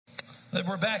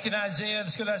We're back in Isaiah.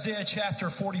 Let's go to Isaiah chapter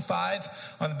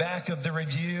 45. On the back of the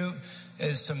review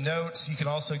is some notes. You can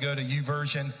also go to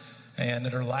YouVersion and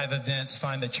at our live events,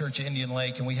 find the Church of Indian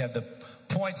Lake, and we have the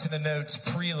points and the notes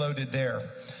preloaded there.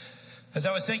 As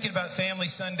I was thinking about Family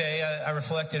Sunday, I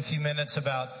reflected a few minutes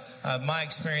about my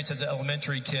experience as an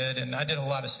elementary kid, and I did a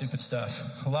lot of stupid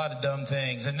stuff, a lot of dumb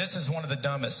things, and this is one of the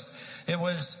dumbest. It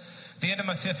was the end of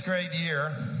my 5th grade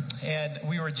year, and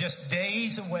we were just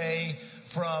days away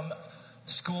from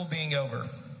school being over.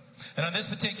 And on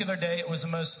this particular day, it was the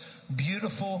most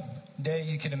beautiful day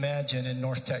you can imagine in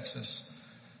North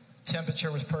Texas.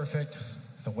 Temperature was perfect.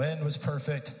 The wind was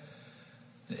perfect.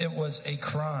 It was a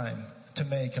crime to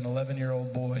make an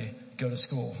 11-year-old boy go to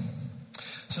school.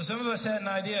 So some of us had an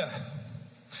idea.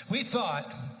 We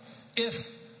thought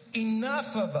if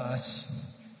enough of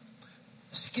us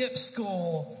skip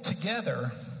school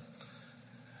together,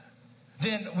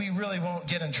 then we really won't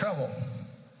get in trouble.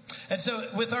 And so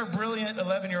with our brilliant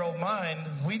 11-year-old mind,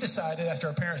 we decided after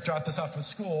our parents dropped us off at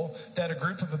school that a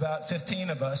group of about 15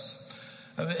 of us,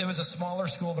 it was a smaller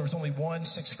school, there was only one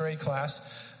 6th grade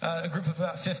class, a group of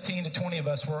about 15 to 20 of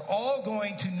us were all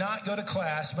going to not go to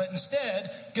class, but instead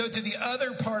go to the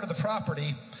other part of the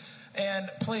property and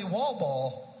play wall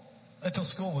ball until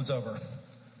school was over.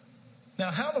 Now,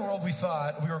 how in the world we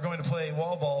thought we were going to play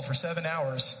wall ball for 7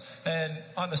 hours and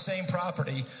on the same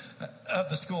property of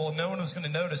the school, no one was going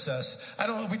to notice us.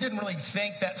 We didn't really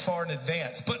think that far in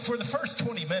advance. But for the first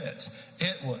 20 minutes,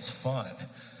 it was fun.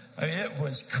 I mean, it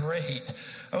was great.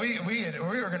 We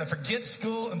were going to forget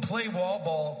school and play wall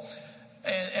ball,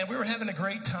 and we were having a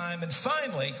great time. And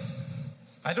finally,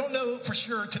 I don't know for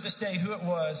sure to this day who it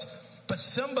was, but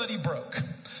somebody broke.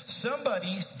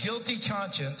 Somebody's guilty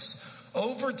conscience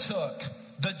overtook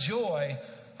the joy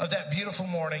of that beautiful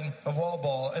morning of wall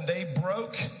ball, and they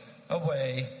broke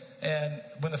away. And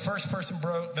when the first person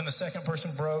broke, then the second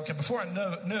person broke, and before I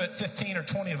knew it, 15 or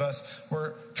 20 of us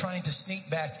were trying to sneak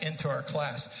back into our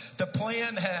class. The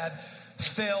plan had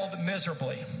failed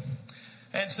miserably,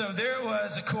 and so there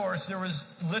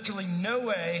was literally no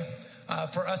way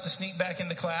for us to sneak back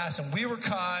into class, and we were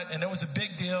caught, and it was a big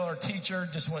deal. Our teacher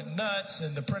just went nuts,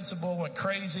 and the principal went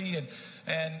crazy,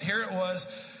 and here it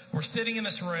was. We're sitting in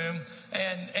this room,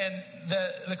 and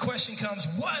the question comes,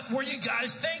 what were you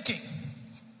guys thinking?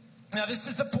 Now, this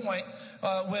is the point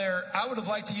where I would have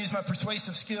liked to use my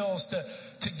persuasive skills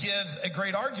to give a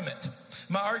great argument.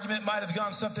 My argument might have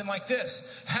gone something like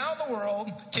this. How in the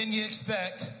world can you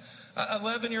expect an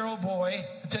 11-year-old boy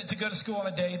to go to school on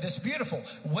a day that's beautiful?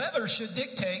 Weather should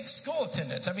dictate school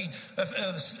attendance. I mean,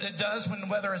 it does when the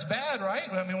weather is bad, right?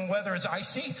 I mean, when weather is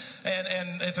icy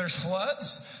and if there's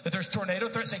floods, if there's tornado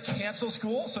threats, they cancel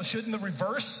school. So shouldn't the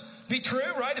reverse be true,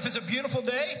 right? If it's a beautiful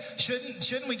day,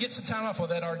 shouldn't we get some time off? Well,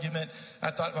 that argument, I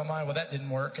thought in my mind, well, that didn't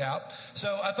work out.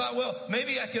 So I thought, well,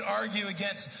 maybe I could argue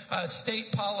against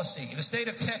state policy. The state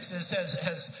of Texas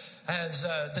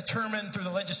has determined through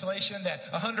the legislation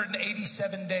that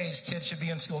 187 days kids should be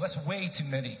in school. That's way too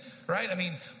many, right? I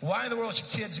mean, why in the world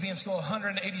should kids be in school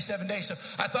 187 days? So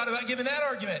I thought about giving that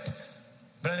argument,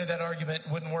 but I knew that argument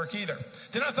wouldn't work either.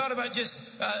 Then I thought about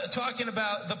just talking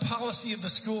about the policy of the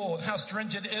school and how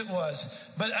stringent it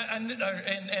was, but and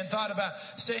thought about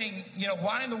saying,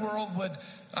 why in the world would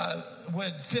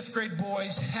 5th grade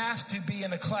boys have to be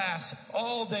in a class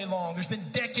all day long? There's been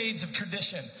decades of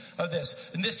tradition of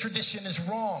this, and this tradition is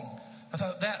wrong. I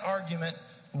thought that argument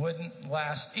wouldn't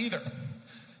last either.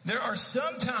 There are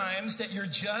some times that you're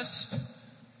just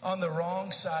on the wrong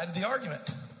side of the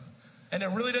argument. And it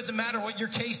really doesn't matter what your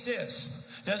case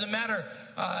is. It doesn't matter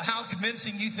how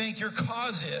convincing you think your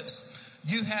cause is.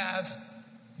 You have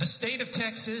the state of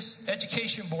Texas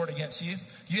Education Board against you.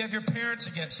 You have your parents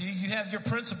against you. You have your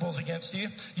principals against you.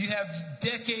 You have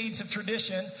decades of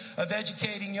tradition of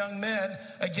educating young men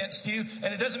against you.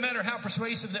 And it doesn't matter how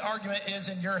persuasive the argument is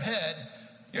in your head,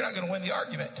 you're not going to win the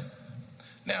argument.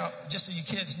 Now, just so you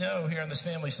kids know, here on this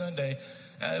Family Sunday,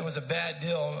 it was a bad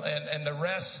deal. And the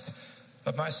rest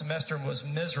of my semester was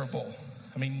miserable.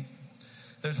 I mean,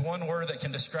 there's one word that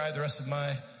can describe the rest of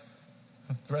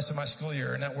my school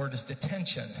year, and that word is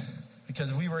detention.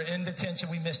 Because we were in detention,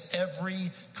 we missed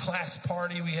every class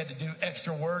party, we had to do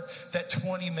extra work. That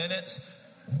 20 minutes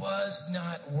was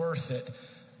not worth it.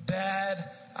 Bad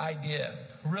idea,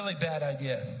 really bad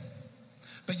idea.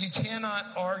 But you cannot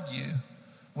argue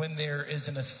when there is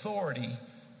an authority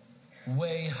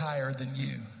way higher than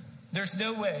you. There's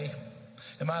no way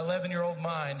in my 11-year-old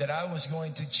mind that I was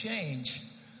going to change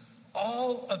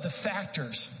all of the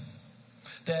factors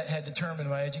that had determined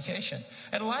my education.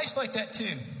 And life's like that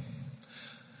too.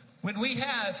 When we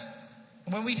have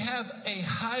a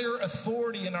higher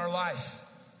authority in our life,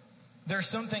 There are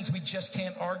some things we just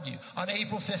can't argue. On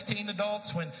April 15,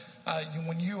 adults,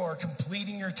 when you are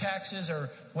completing your taxes or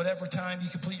whatever time you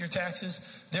complete your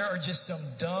taxes, there are just some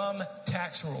dumb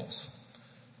tax rules.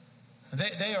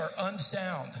 They are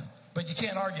unsound, but you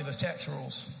can't argue those tax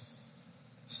rules.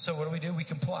 So what do? We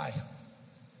comply.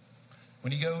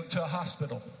 When you go to a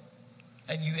hospital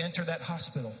and you enter that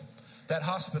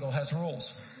hospital has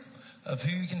rules of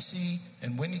who you can see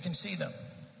and when you can see them.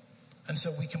 And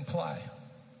so we comply.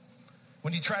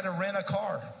 When you try to rent a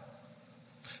car,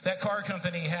 that car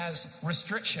company has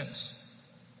restrictions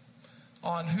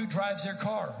on who drives their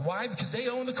car. Why? Because they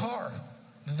own the car.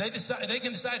 They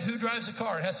can decide who drives the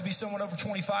car. It has to be someone over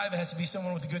 25. It has to be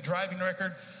someone with a good driving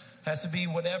record. It has to be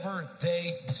whatever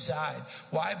they decide.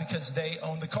 Why? Because they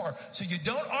own the car. So you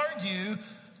don't argue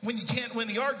when you can't win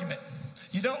the argument.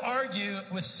 You don't argue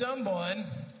with someone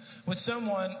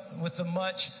with a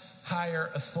much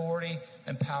higher authority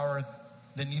and power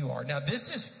than you are. Now,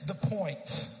 this is the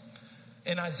point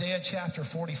in Isaiah chapter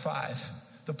 45,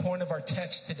 the point of our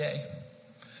text today.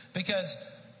 Because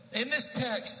in this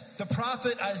text, the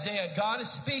prophet Isaiah, God is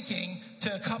speaking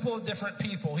to a couple of different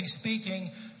people. He's speaking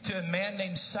to a man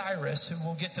named Cyrus, who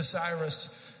we'll get to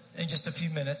Cyrus in just a few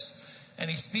minutes. And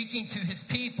he's speaking to his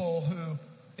people who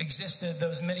existed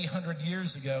those many hundred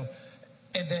years ago.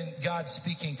 And then God's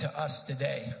speaking to us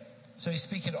today. So he's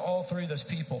speaking to all three of those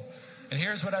people. And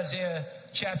here's what Isaiah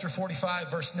chapter 45,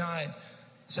 verse 9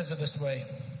 says it this way.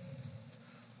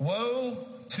 Woe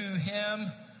to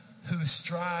him who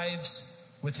strives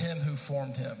with him who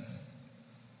formed him,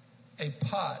 a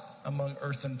pot among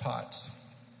earthen pots.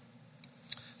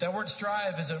 That word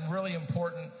strive is a really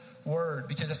important word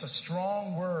because it's a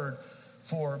strong word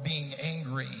for being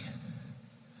angry.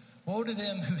 Woe to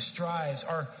them who strives,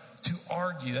 or to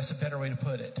argue. That's a better way to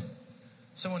put it.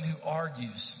 Someone who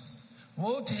argues.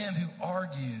 Woe to him who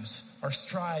argues or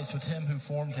strives with him who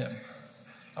formed him.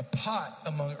 A pot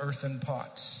among earthen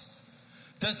pots.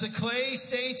 Does the clay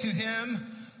say to him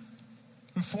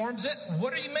who forms it,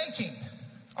 what are you making?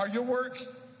 Or your work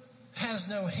has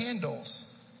no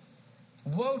handles.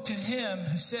 Woe to him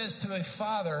who says to a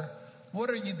father, what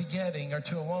are you begetting? Or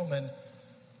to a woman,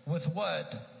 with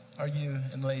what are you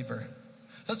in labor?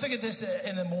 Let's look at this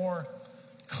in a more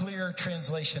clear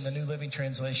translation, the New Living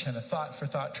Translation, a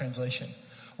thought-for-thought translation.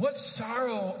 What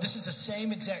sorrow, this is the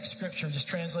same exact scripture, just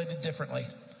translated differently.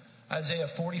 Isaiah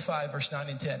 45, verse 9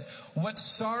 and 10. What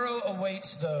sorrow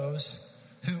awaits those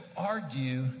who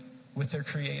argue with their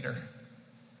creator.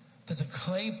 Does a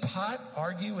clay pot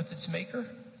argue with its maker?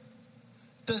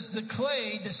 Does the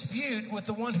clay dispute with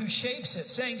the one who shapes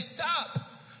it, saying, stop,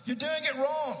 you're doing it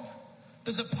wrong?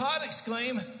 Does a pot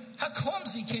exclaim, how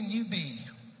clumsy can you be?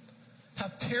 How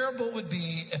terrible it would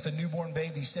be if a newborn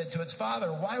baby said to its father,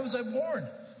 why was I born?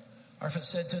 Or if it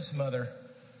said to its mother,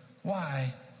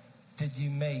 why did you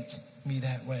make me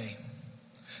that way?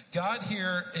 God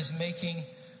here is making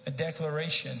a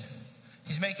declaration.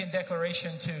 He's making a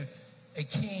declaration to a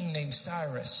king named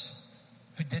Cyrus,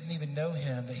 who didn't even know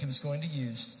him, that he was going to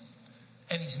use.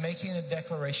 And he's making a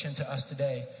declaration to us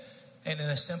today. And in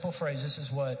a simple phrase, this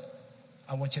is what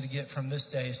I want you to get from this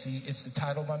day. See, it's the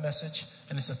title of my message,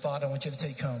 and it's a thought I want you to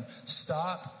take home.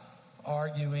 Stop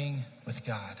arguing with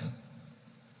God.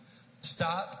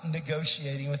 Stop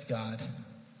negotiating with God.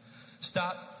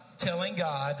 Stop telling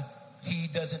God he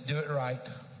doesn't do it right.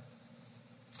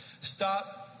 Stop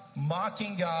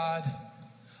mocking God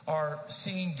or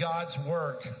seeing God's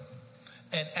work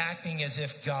and acting as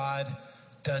if God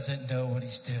doesn't know what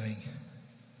he's doing.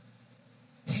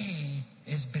 He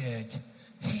is big.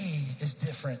 He is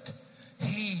different.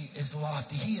 He is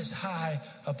lofty. He is high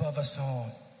above us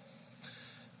all.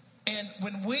 And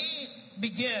when we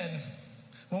begin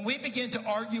to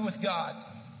argue with God,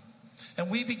 and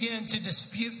we begin to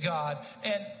dispute God,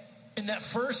 and in that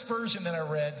first version that I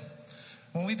read,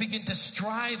 when we begin to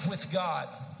strive with God,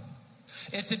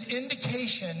 it's an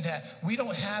indication that we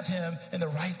don't have him in the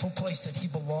rightful place that he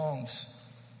belongs.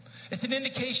 It's an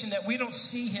indication that we don't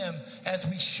see him as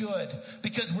we should,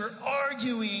 because we're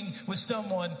arguing with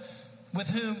someone with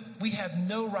whom we have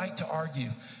no right to argue.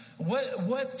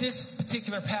 What this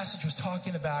particular passage was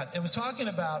talking about, it was talking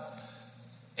about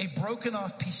a broken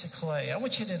off piece of clay. I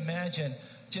want you to imagine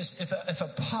just if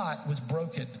a pot was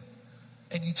broken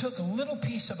and you took a little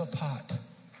piece of a pot,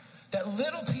 that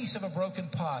little piece of a broken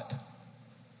pot,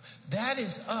 that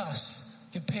is us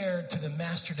compared to the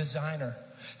master designer.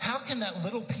 How can that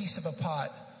little piece of a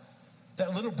pot,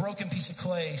 that little broken piece of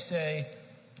clay, say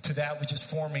to that which is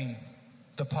forming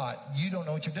the pot, you don't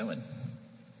know what you're doing.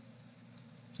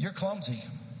 You're clumsy.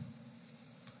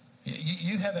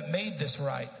 You haven't made this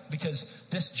right because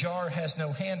this jar has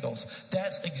no handles.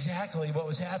 That's exactly what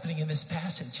was happening in this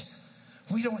passage.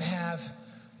 We don't have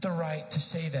the right to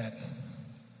say that.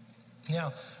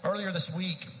 Now, earlier this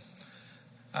week,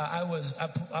 I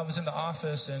was in the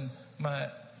office, and my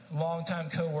longtime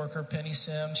coworker, Penny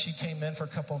Sims, she came in for a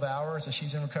couple of hours as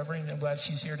she's in recovery, and I'm glad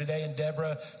she's here today. And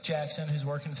Deborah Jackson, who's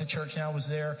working at the church now, was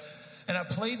there. And I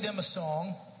played them a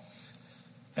song,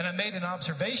 and I made an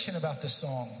observation about this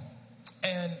song.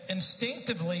 And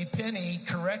instinctively, Penny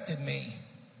corrected me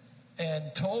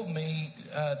and told me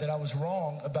that I was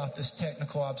wrong about this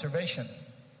technical observation.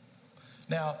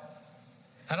 Now,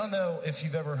 I don't know if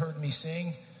you've ever heard me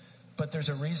sing, but there's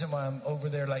a reason why I'm over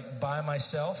there like by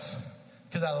myself.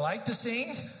 Because I like to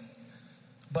sing,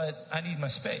 but I need my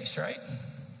space, right?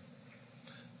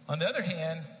 On the other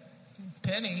hand,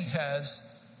 Penny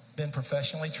has been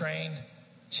professionally trained.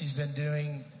 She's been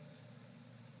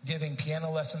giving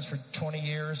piano lessons for 20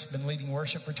 years, been leading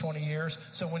worship for 20 years.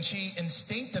 So when she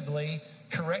instinctively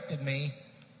corrected me,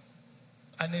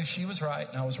 I knew she was right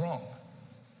and I was wrong.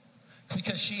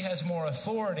 Because she has more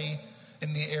authority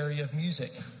in the area of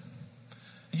music.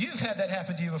 You've had that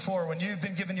happen to you before when you've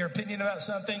been given your opinion about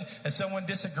something and someone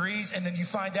disagrees, and then you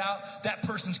find out that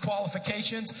person's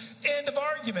qualifications. End of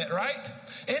argument, right?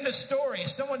 End of story. If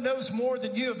someone knows more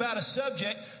than you about a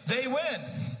subject, they win.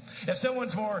 If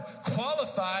someone's more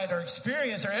qualified or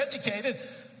experienced or educated,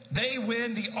 they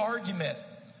win the argument.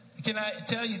 Can I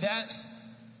tell you that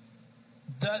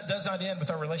does not end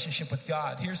with our relationship with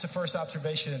God? Here's the first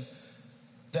observation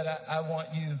that I want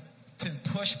you to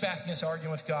push back against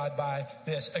arguing with God by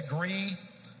this. Agree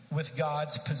with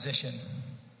God's position.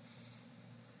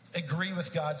 Agree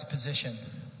with God's position.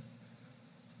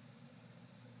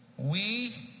 We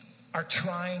are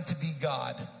trying to be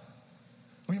God.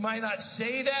 We might not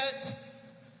say that.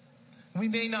 We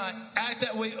may not act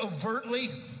that way overtly,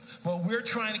 but we're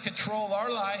trying to control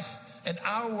our life and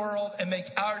our world and make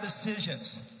our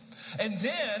decisions. And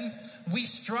then we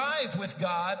strive with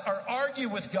God or argue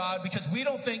with God because we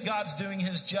don't think God's doing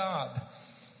his job.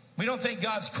 We don't think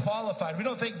God's qualified. We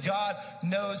don't think God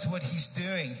knows what he's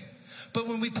doing. But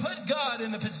when we put God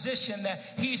in the position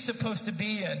that he's supposed to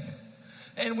be in,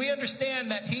 and we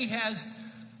understand that he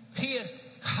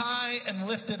is high and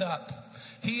lifted up.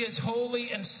 He is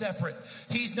holy and separate.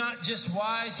 He's not just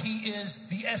wise, he is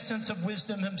the essence of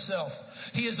wisdom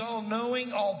himself. He is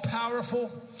all-knowing,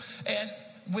 all-powerful. And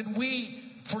when we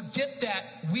forget that,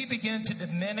 we begin to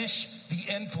diminish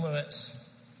the influence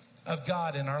of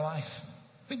God in our life.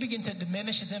 We begin to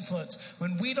diminish his influence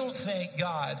when we don't think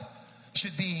God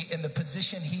should be in the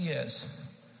position he is,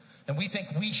 and we think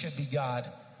we should be God.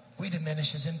 We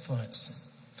diminish his influence.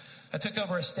 I took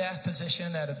over a staff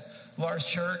position at a large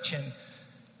church, and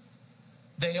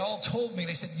they all told me,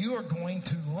 they said, you are going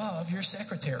to love your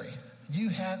secretary. You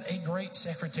have a great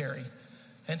secretary.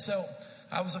 And so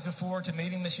I was looking forward to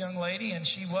meeting this young lady, and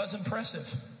she was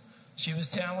impressive. She was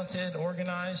talented,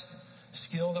 organized,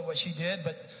 skilled at what she did,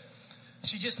 but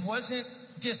she just wasn't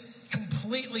just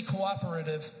completely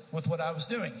cooperative with what I was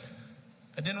doing.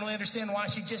 I didn't really understand why.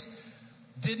 She just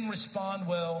didn't respond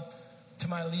well to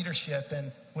my leadership,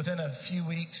 and within a few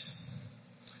weeks,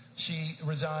 she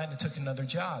resigned and took another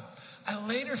job. I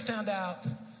later found out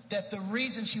that the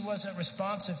reason she wasn't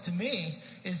responsive to me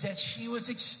is that she was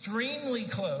extremely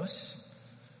close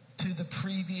to the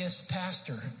previous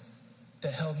pastor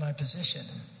that held my position.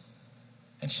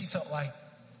 And she felt like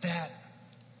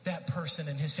that person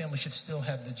and his family should still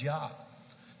have the job.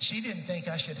 She didn't think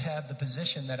I should have the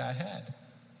position that I had.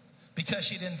 Because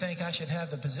she didn't think I should have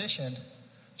the position,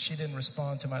 she didn't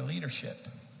respond to my leadership.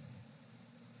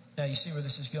 Now, you see where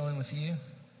this is going with you?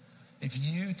 If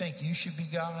you think you should be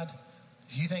God,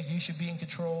 if you think you should be in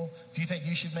control, if you think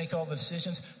you should make all the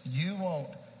decisions, you won't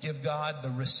give God the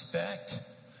respect.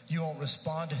 You won't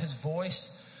respond to his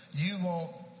voice. You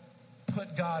won't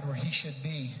put God where he should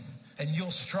be. And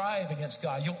you'll strive against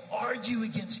God. You'll argue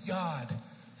against God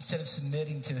instead of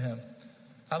submitting to him.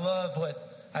 I love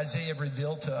what Isaiah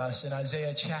revealed to us in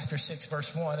Isaiah chapter 6,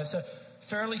 verse 1. It's a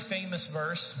fairly famous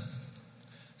verse.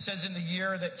 It says, in the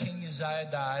year that King Uzziah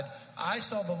died, I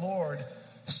saw the Lord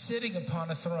sitting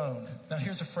upon a throne. Now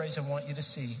here's a phrase I want you to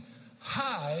see.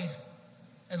 High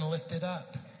and lifted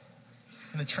up.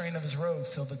 And the train of his robe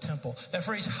filled the temple. That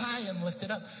phrase, high and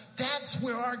lifted up, that's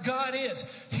where our God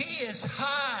is. He is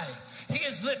high. He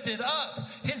is lifted up.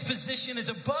 His position is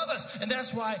above us. And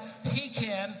that's why he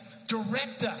can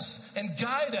direct us and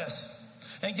guide us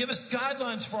and give us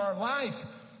guidelines for our life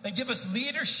and give us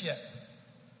leadership.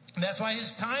 And that's why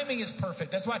his timing is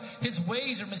perfect. That's why his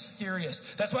ways are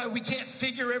mysterious. That's why we can't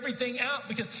figure everything out,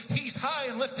 because he's high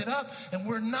and lifted up and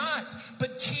we're not.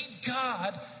 But keep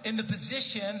God in the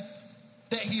position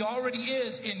that he already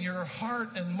is in your heart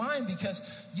and mind,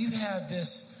 because you have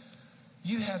this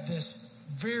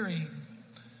very,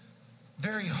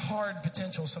 very hard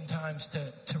potential sometimes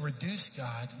to reduce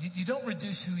God. You don't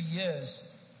reduce who he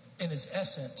is in his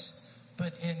essence,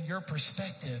 but in your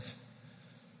perspective,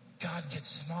 God gets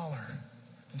smaller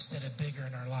instead of bigger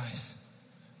in our life.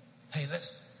 Hey,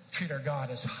 let's treat our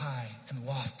God as high and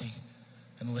lofty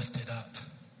and lifted up.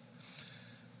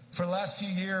 For the last few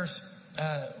years,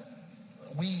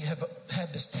 we have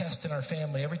had this test in our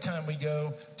family. Every time we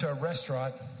go to a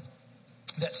restaurant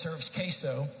that serves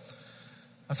queso,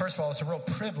 first of all, it's a real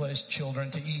privilege,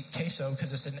 children, to eat queso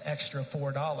because it's an extra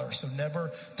 $4. So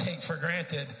never take for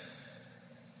granted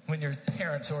when your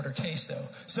parents order queso.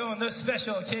 So on those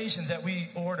special occasions that we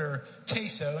order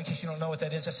queso, in case you don't know what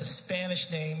that is, that's a Spanish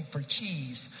name for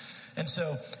cheese. And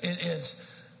so it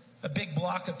is a big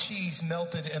block of cheese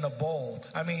melted in a bowl.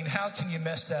 I mean, how can you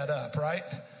mess that up, right?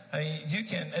 I mean, you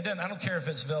can. I don't care if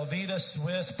it's Velveeta,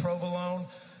 Swiss, provolone,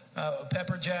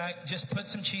 pepper jack. Just put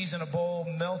some cheese in a bowl,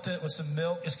 melt it with some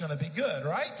milk. It's going to be good,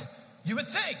 right? You would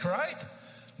think, right?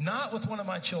 Not with one of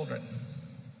my children.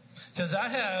 Because I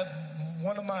have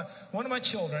one of my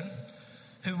children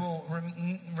who will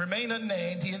remain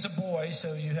unnamed. He is a boy,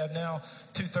 so you have now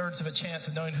 2/3 of a chance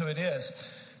of knowing who it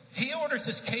is. He orders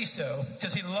this queso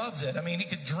because he loves it. I mean, he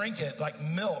could drink it like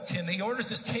milk, and he orders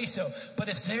this queso. But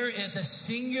if there is a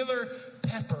singular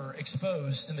pepper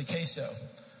exposed in the queso,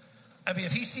 I mean,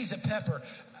 if he sees a pepper,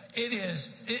 it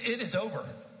is over.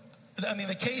 I mean,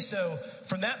 the queso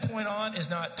from that point on is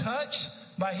not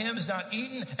touched by him, is not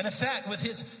eaten. And in fact, with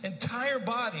his entire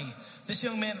body, this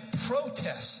young man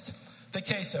protests the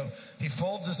queso. He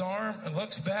folds his arm and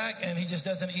looks back, and he just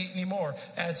doesn't eat anymore,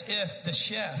 as if the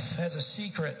chef has a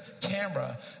secret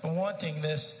camera and wanting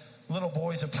this little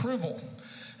boy's approval.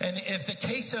 And if the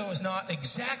queso is not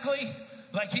exactly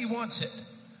like he wants it,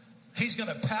 he's going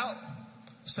to pout.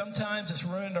 Sometimes it's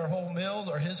ruined our whole meal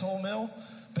or his whole meal,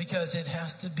 because it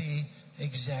has to be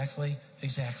exactly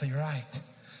right.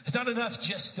 It's not enough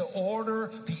just to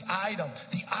order the item.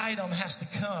 The item has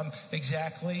to come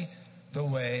exactly the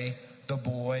way the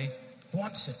boy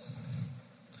wants it.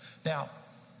 Now,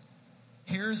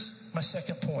 here's my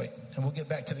second point, and we'll get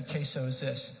back to the queso, is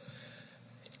this.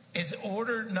 It's in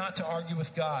order not to argue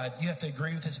with God, you have to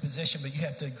agree with his position, but you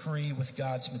have to agree with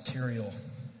God's material.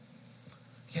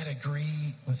 You got to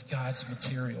agree with God's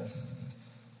material.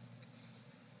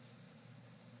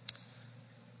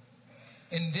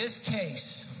 In this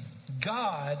case,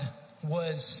 God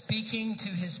was speaking to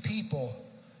his people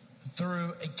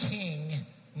through a king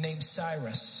named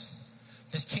Cyrus.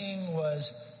 This king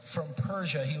was from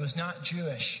Persia. He was not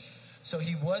Jewish, so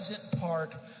he wasn't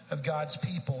part of God's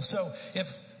people. So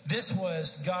if this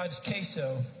was God's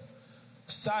queso,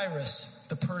 Cyrus,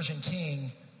 the Persian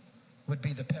king, would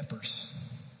be the peppers.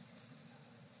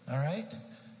 All right?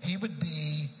 He would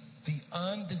be the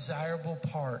undesirable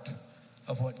part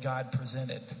of what God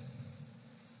presented.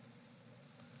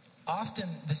 Often,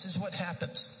 this is what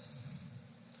happens.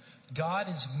 God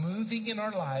is moving in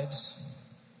our lives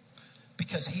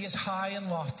because he is high and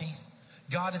lofty.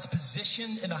 God is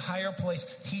positioned in a higher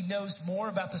place. He knows more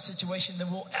about the situation than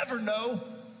we'll ever know.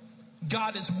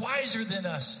 God is wiser than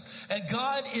us. And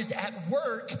God is at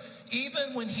work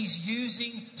even when he's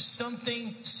using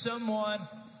something, someone,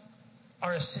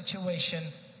 or a situation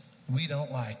we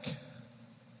don't like.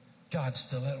 God's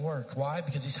still at work. Why?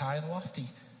 Because he's high and lofty.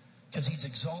 Because he's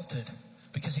exalted.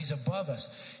 Because he's above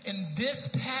us. In this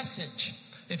passage,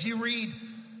 if you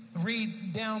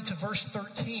read down to verse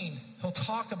 13, he'll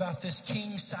talk about this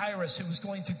King Cyrus who was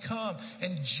going to come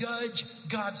and judge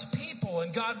God's people.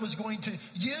 And God was going to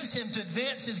use him to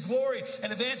advance his glory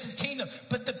and advance his kingdom.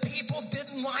 But the people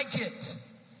didn't like it.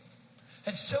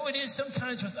 And so it is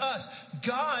sometimes with us.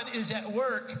 God is at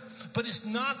work, but it's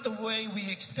not the way we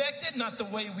expected, not the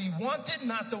way we wanted,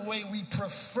 not the way we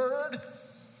preferred.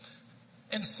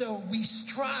 And so we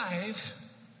strive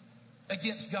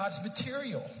against God's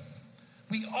material.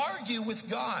 We argue with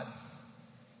God.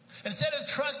 Instead of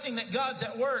trusting that God's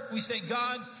at work, we say,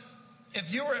 God,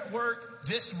 if you were at work,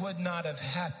 this would not have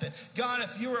happened. God,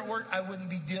 if you were at work, I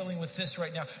wouldn't be dealing with this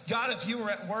right now. God, if you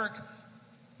were at work,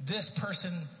 this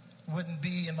person wouldn't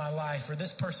be in my life, or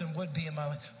this person would be in my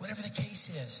life. Whatever the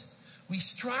case is, we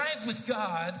strive with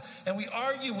God and we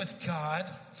argue with God.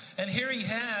 And here he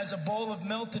has a bowl of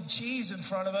melted cheese in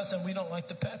front of us, and we don't like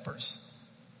the peppers.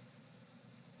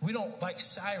 We don't like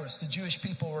Cyrus. The Jewish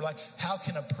people were like, how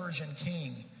can a Persian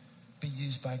king be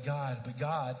used by God. But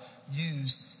God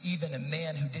used even a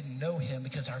man who didn't know him,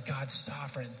 because our God's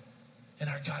sovereign and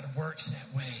our God works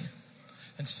that way.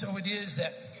 And so it is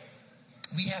that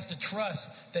we have to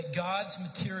trust that God's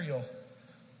material,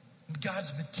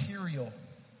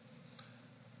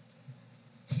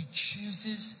 he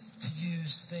chooses to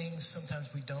use things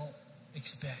sometimes we don't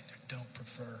expect or don't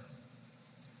prefer.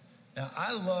 Now,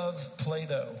 I love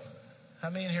Play-Doh. How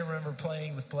many in here remember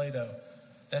playing with Play-Doh?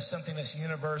 That's something that's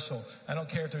universal. I don't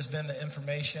care if there's been the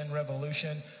information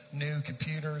revolution, new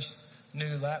computers,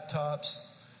 new laptops,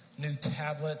 new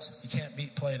tablets. You can't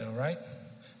beat Play-Doh, right?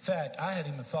 In fact, I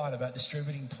hadn't even thought about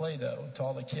distributing Play-Doh to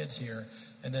all the kids here.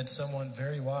 And then someone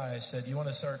very wise said, you want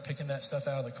to start picking that stuff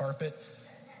out of the carpet?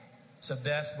 So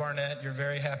Beth Barnett, you're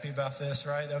very happy about this,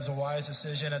 right? That was a wise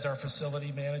decision as our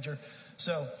facility manager.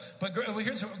 So, but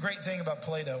here's a great thing about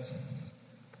Play-Doh.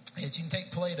 Is you can take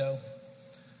Play-Doh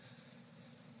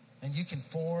and you can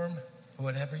form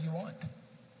whatever you want.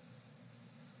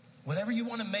 Whatever you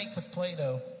want to make with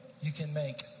Play-Doh, you can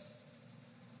make.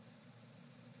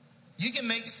 You can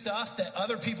make stuff that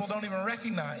other people don't even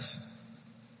recognize.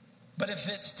 But if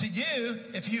it's to you,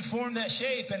 if you form that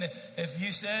shape, and if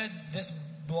you said this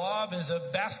blob is a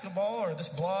basketball, or this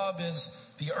blob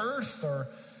is the earth, or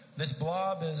this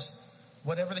blob is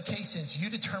whatever the case is, you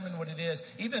determine what it is.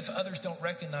 Even if others don't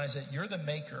recognize it, you're the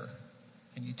maker.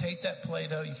 And you take that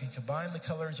Play-Doh, you can combine the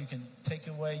colors, you can take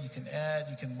away, you can add,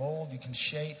 you can mold, you can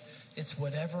shape. It's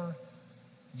whatever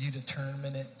you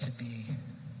determine it to be.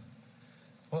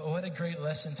 What a great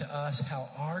lesson to us, how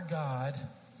our God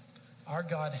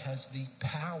has the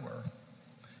power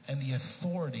and the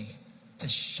authority to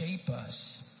shape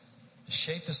us, to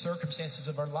shape the circumstances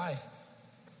of our life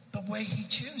the way he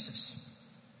chooses.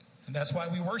 And that's why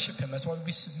we worship him. That's why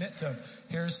we submit to him.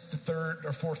 Here's the third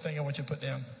or fourth thing I want you to put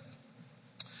down.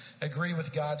 Agree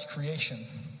with God's creation.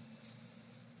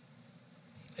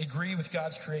 Agree with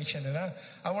God's creation. And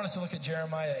I want us to look at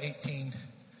Jeremiah 18.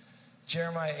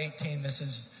 Jeremiah 18, this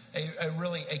is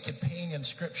really a companion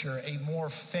scripture, a more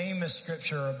famous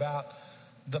scripture about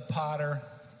the potter,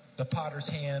 the potter's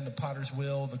hand, the potter's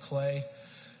will, the clay.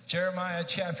 Jeremiah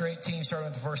chapter 18, starting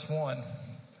with verse 1.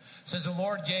 Says the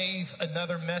Lord gave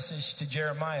another message to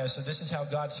Jeremiah. So this is how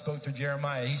God spoke through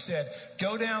Jeremiah. He said,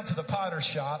 go down to the potter's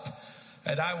shop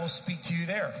and I will speak to you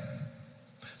there.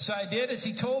 So I did as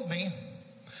he told me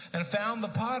and found the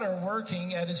potter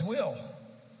working at his will.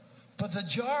 But the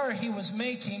jar he was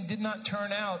making did not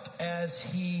turn out as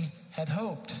he had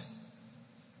hoped.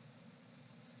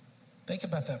 Think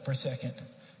about that for a second.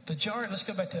 The jar, let's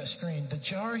go back to that screen. The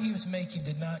jar he was making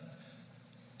did not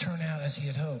turn out as he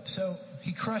had hoped. So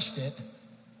he crushed it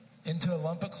into a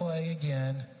lump of clay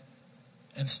again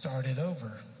and started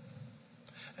over.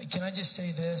 Can I just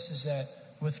say this, is that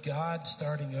with God,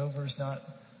 starting over is not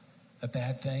a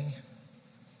bad thing.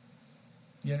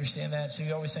 You understand that? So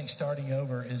you always think starting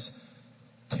over is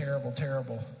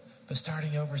terrible. But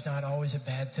starting over is not always a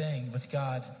bad thing with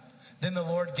God. Then the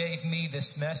Lord gave me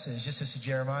this message. This is to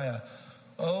Jeremiah.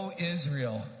 O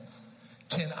Israel,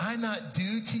 can I not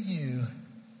do to you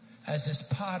as this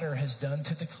potter has done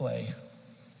to the clay?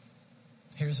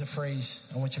 Here's a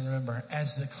phrase I want you to remember.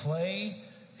 As the clay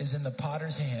is in the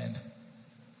potter's hand,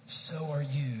 so are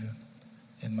you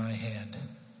in my hand.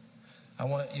 I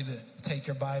want you to take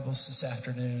your Bibles this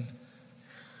afternoon.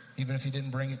 Even if you didn't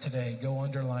bring it today, go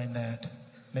underline that.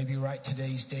 Maybe write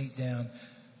today's date down.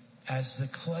 As the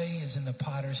clay is in the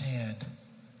potter's hand,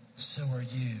 so are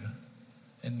you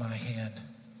in my hand.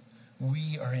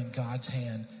 We are in God's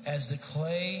hand. As the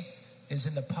clay is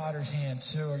in the potter's hand,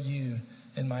 so are you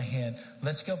in my hand.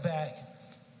 Let's go back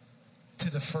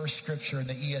to the first scripture in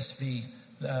the ESV.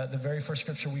 The very first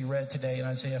scripture we read today in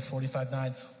Isaiah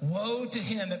 45:9. Woe to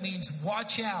him, that means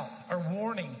watch out, or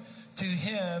warning to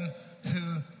him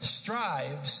who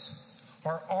strives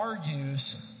or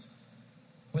argues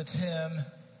with him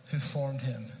who formed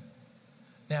him.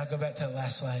 Now go back to that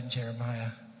last slide in Jeremiah.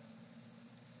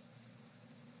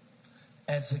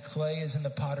 As the clay is in the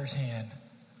potter's hand,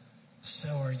 so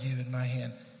are you in my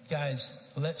hand.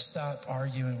 Guys, let's stop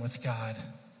arguing with God.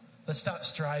 Let's stop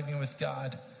striving with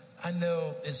God. I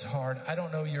know it's hard. I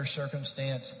don't know your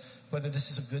circumstance, whether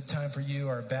this is a good time for you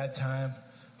or a bad time,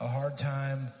 a hard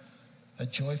time, a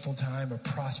joyful time, a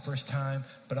prosperous time.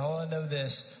 But all I know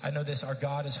this, our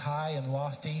God is high and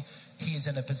lofty. He is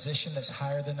in a position that's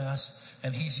higher than us.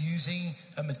 And he's using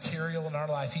a material in our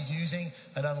life. He's using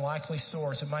an unlikely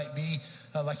source. It might be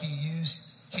like he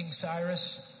used King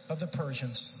Cyrus of the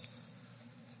Persians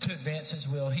to advance his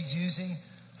will. He's using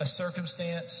a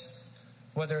circumstance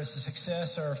Whether it's a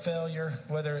success or a failure,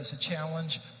 whether it's a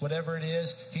challenge, whatever it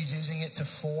is, he's using it to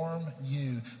form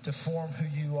you, to form who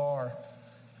you are.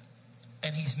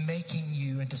 And he's making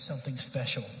you into something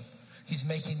special. He's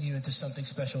making you into something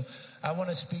special. I want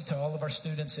to speak to all of our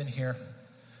students in here.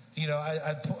 You know,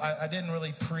 I didn't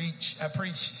really preach. I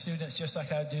preach students just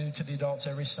like I do to the adults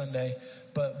every Sunday.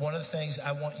 But one of the things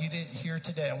I want you to hear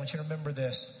today, I want you to remember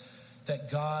this,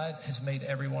 that God has made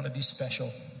every one of you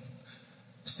special.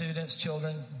 Students,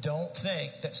 children, don't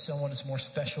think that someone is more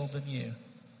special than you.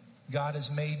 God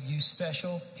has made you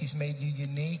special. He's made you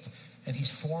unique. And he's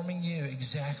forming you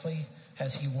exactly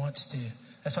as he wants to.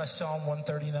 That's why Psalm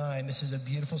 139, this is a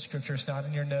beautiful scripture. It's not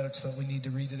in your notes, but we need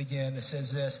to read it again. It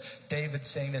says this, David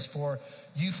saying this, "For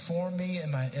you formed me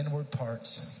in my inward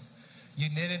parts. You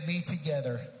knitted me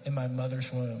together in my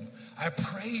mother's womb. I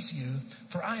praise you,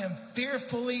 for I am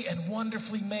fearfully and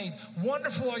wonderfully made.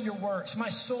 Wonderful are your works. My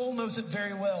soul knows it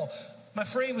very well. My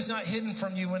frame was not hidden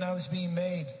from you when I was being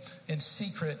made in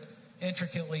secret,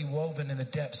 intricately woven in the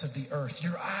depths of the earth.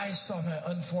 Your eyes saw my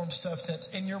unformed substance.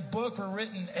 In your book were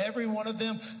written, every one of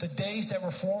them, the days that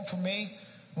were formed for me,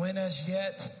 when as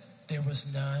yet there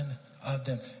was none of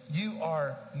them." You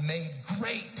are made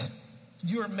great.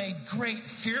 You are made great,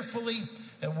 fearfully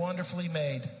and wonderfully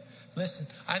made. Listen,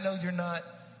 I know you're not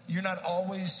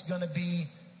always going to be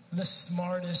the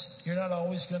smartest. You're not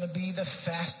always going to be the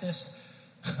fastest.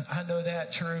 I know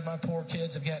that, true. My poor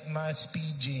kids have gotten my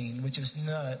speed gene, which is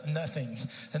nothing.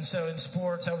 And so in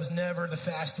sports, I was never the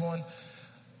fast one.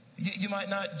 You might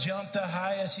not jump the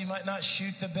highest. You might not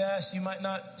shoot the best. You might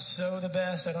not sew the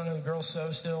best. I don't know if girls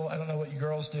sew still. I don't know what you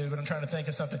girls do, but I'm trying to think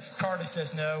of something. Carly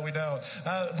says, no, we don't.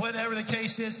 Whatever the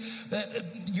case is, that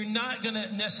you're not going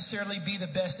to necessarily be the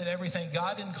best at everything.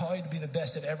 God didn't call you to be the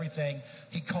best at everything.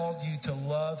 He called you to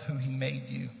love who he made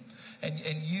you. And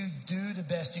you do the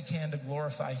best you can to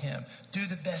glorify him. Do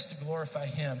the best to glorify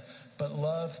him. But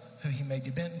love who he made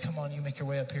you. Benton, come on, you make your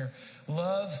way up here.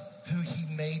 Love who he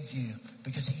made you,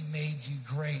 because he made you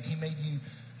great. He made you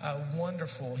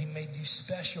wonderful. He made you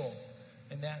special.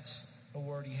 And that's a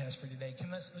word he has for today.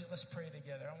 Let's pray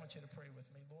together. I want you to pray with me.